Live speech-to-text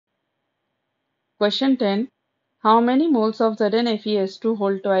Question 10. How many moles of ZnFeS2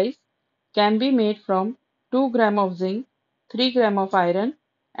 whole twice can be made from 2 gram of zinc, 3 gram of iron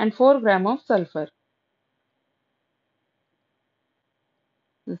and 4 gram of sulfur?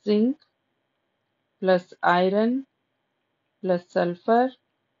 Zinc plus iron plus sulfur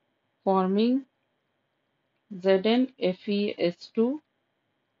forming ZnFeS2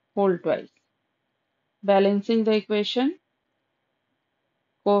 whole twice. Balancing the equation,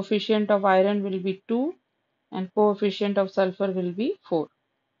 coefficient of iron will be 2 and coefficient of sulfur will be 4.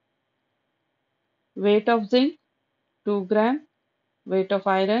 Weight of zinc 2 gram, weight of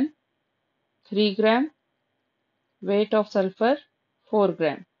iron 3 gram, weight of sulfur 4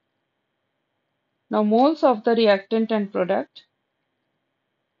 gram. Now moles of the reactant and product.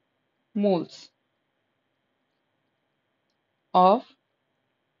 Moles of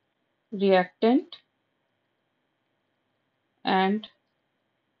reactant and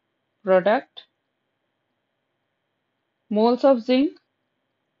product. Moles of zinc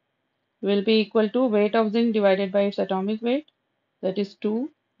will be equal to weight of zinc divided by its atomic weight, that is 2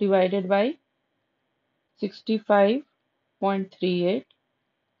 divided by 65.38,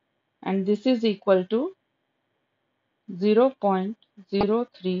 and this is equal to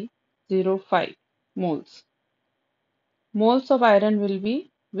 0.0305 moles. Moles of iron will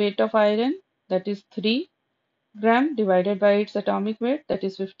be weight of iron, that is 3 gram divided by its atomic weight, that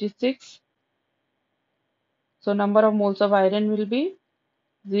is 56. So number of moles of iron will be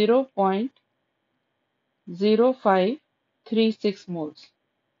 0.0536 moles.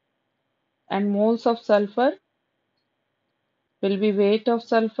 And moles of sulfur will be weight of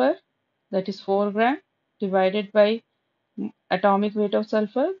sulfur, that is 4 gram divided by atomic weight of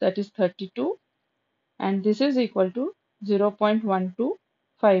sulfur, that is 32, and this is equal to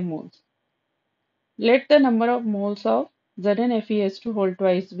 0.125 moles. Let the number of moles of ZnFeS2 whole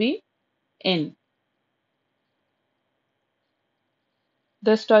twice be n.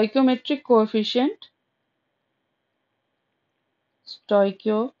 The stoichiometric coefficient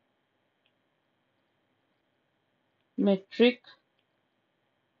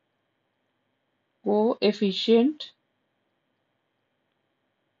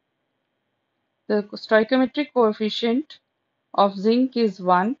the stoichiometric coefficient of zinc is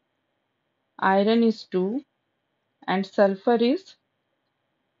 1, iron is 2 and sulfur is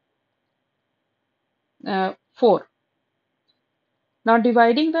 4. Now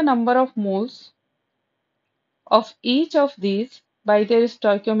dividing the number of moles of each of these by their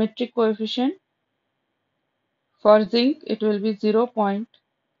stoichiometric coefficient, for zinc it will be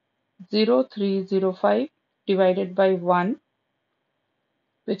 0.0305 divided by 1,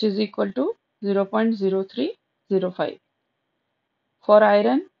 which is equal to 0.0305. For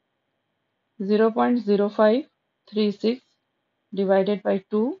iron, 0.0536 divided by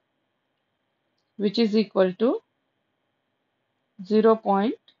 2, which is equal to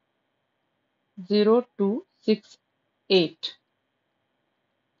 0.0268,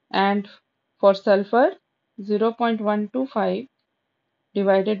 and for sulfur 0.125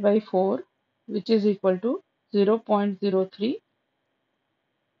 divided by 4, which is equal to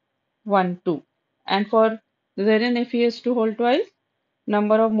 0.0312. And for ZnFeS2 whole twice,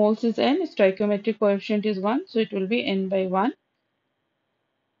 number of moles is n, stoichiometric coefficient is 1, so it will be n by 1.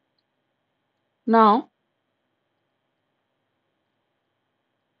 Now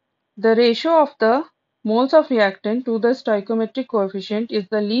the ratio of the moles of reactant to the stoichiometric coefficient is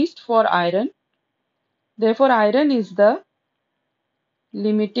the least for iron. Therefore, iron is the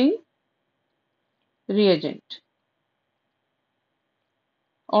limiting reagent,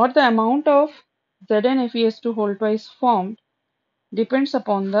 or the amount of ZnFeS2 whole twice formed depends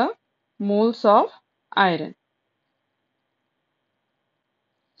upon the moles of iron.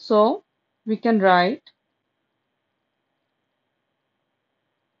 So we can write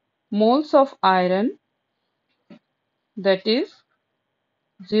moles of iron, that is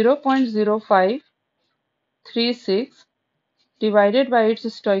 0.0536 divided by its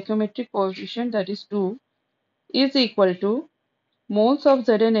stoichiometric coefficient, that is 2, is equal to moles of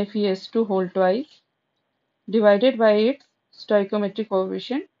ZnFeS2 whole twice divided by its stoichiometric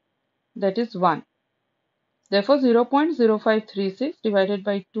coefficient, that is 1. Therefore 0.0536 divided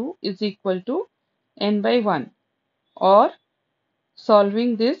by 2 is equal to n by 1, or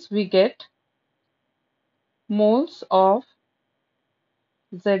solving this we get moles of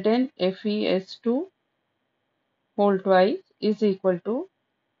ZnFeS2 whole twice is equal to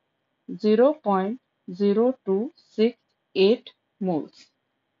 0.0268 moles.